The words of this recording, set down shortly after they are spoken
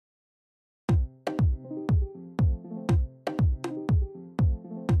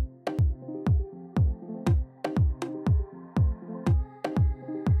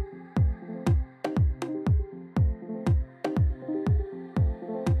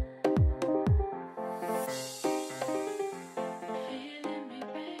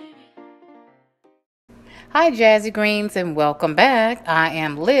Hi Jazigreens and welcome back. I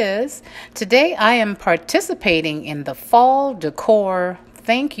am Liz. Today I am participating in the Fall Decor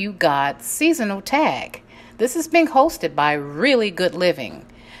Thank You God Seasonal Tag. This is being hosted by Really Good Living.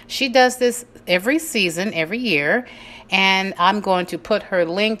 She does this every season, every year, and I'm going to put her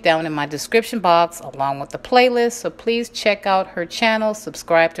link down in my description box along with the playlist, so please check out her channel,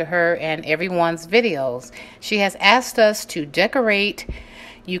 subscribe to her and everyone's videos. She has asked us to decorate.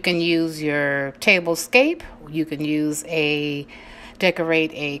 You can use your tablescape, you can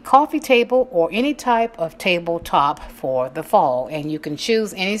decorate a coffee table or any type of tabletop for the fall, and you can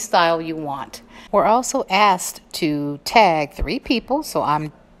choose any style you want. We're also asked to tag 3 people, so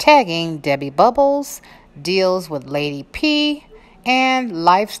I'm tagging Debby Bubbles, Deals with LadyP, and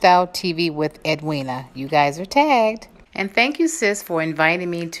Lifestyle TV with Edwina. You guys are tagged. And thank you, sis, for inviting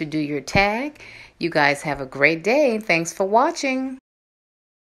me to do your tag. You guys have a great day. Thanks for watching.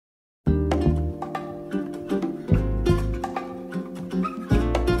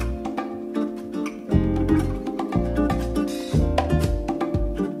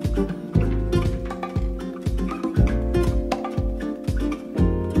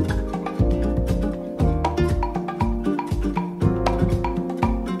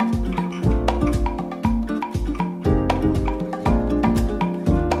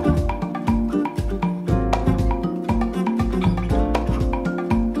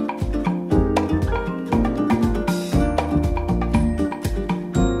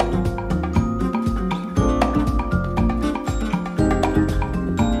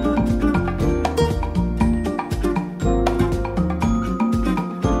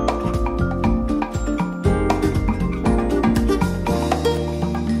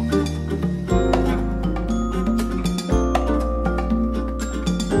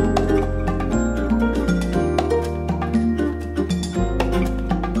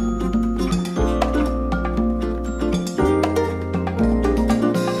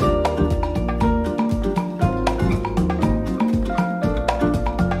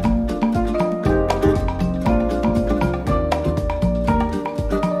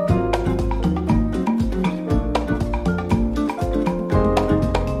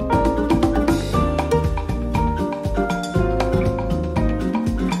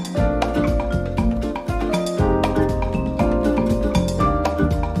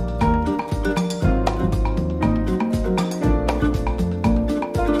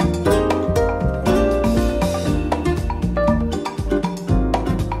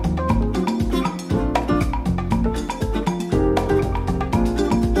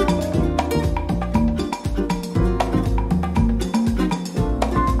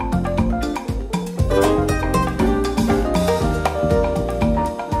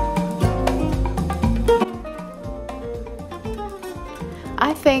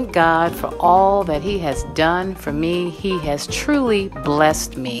 I thank God for all that He has done for me. He has truly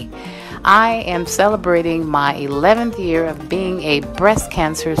blessed me. I am celebrating my 11th year of being a breast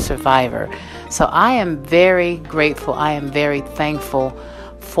cancer survivor. So I am very grateful. I am very thankful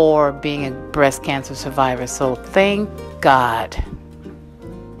for being a breast cancer survivor. So thank God.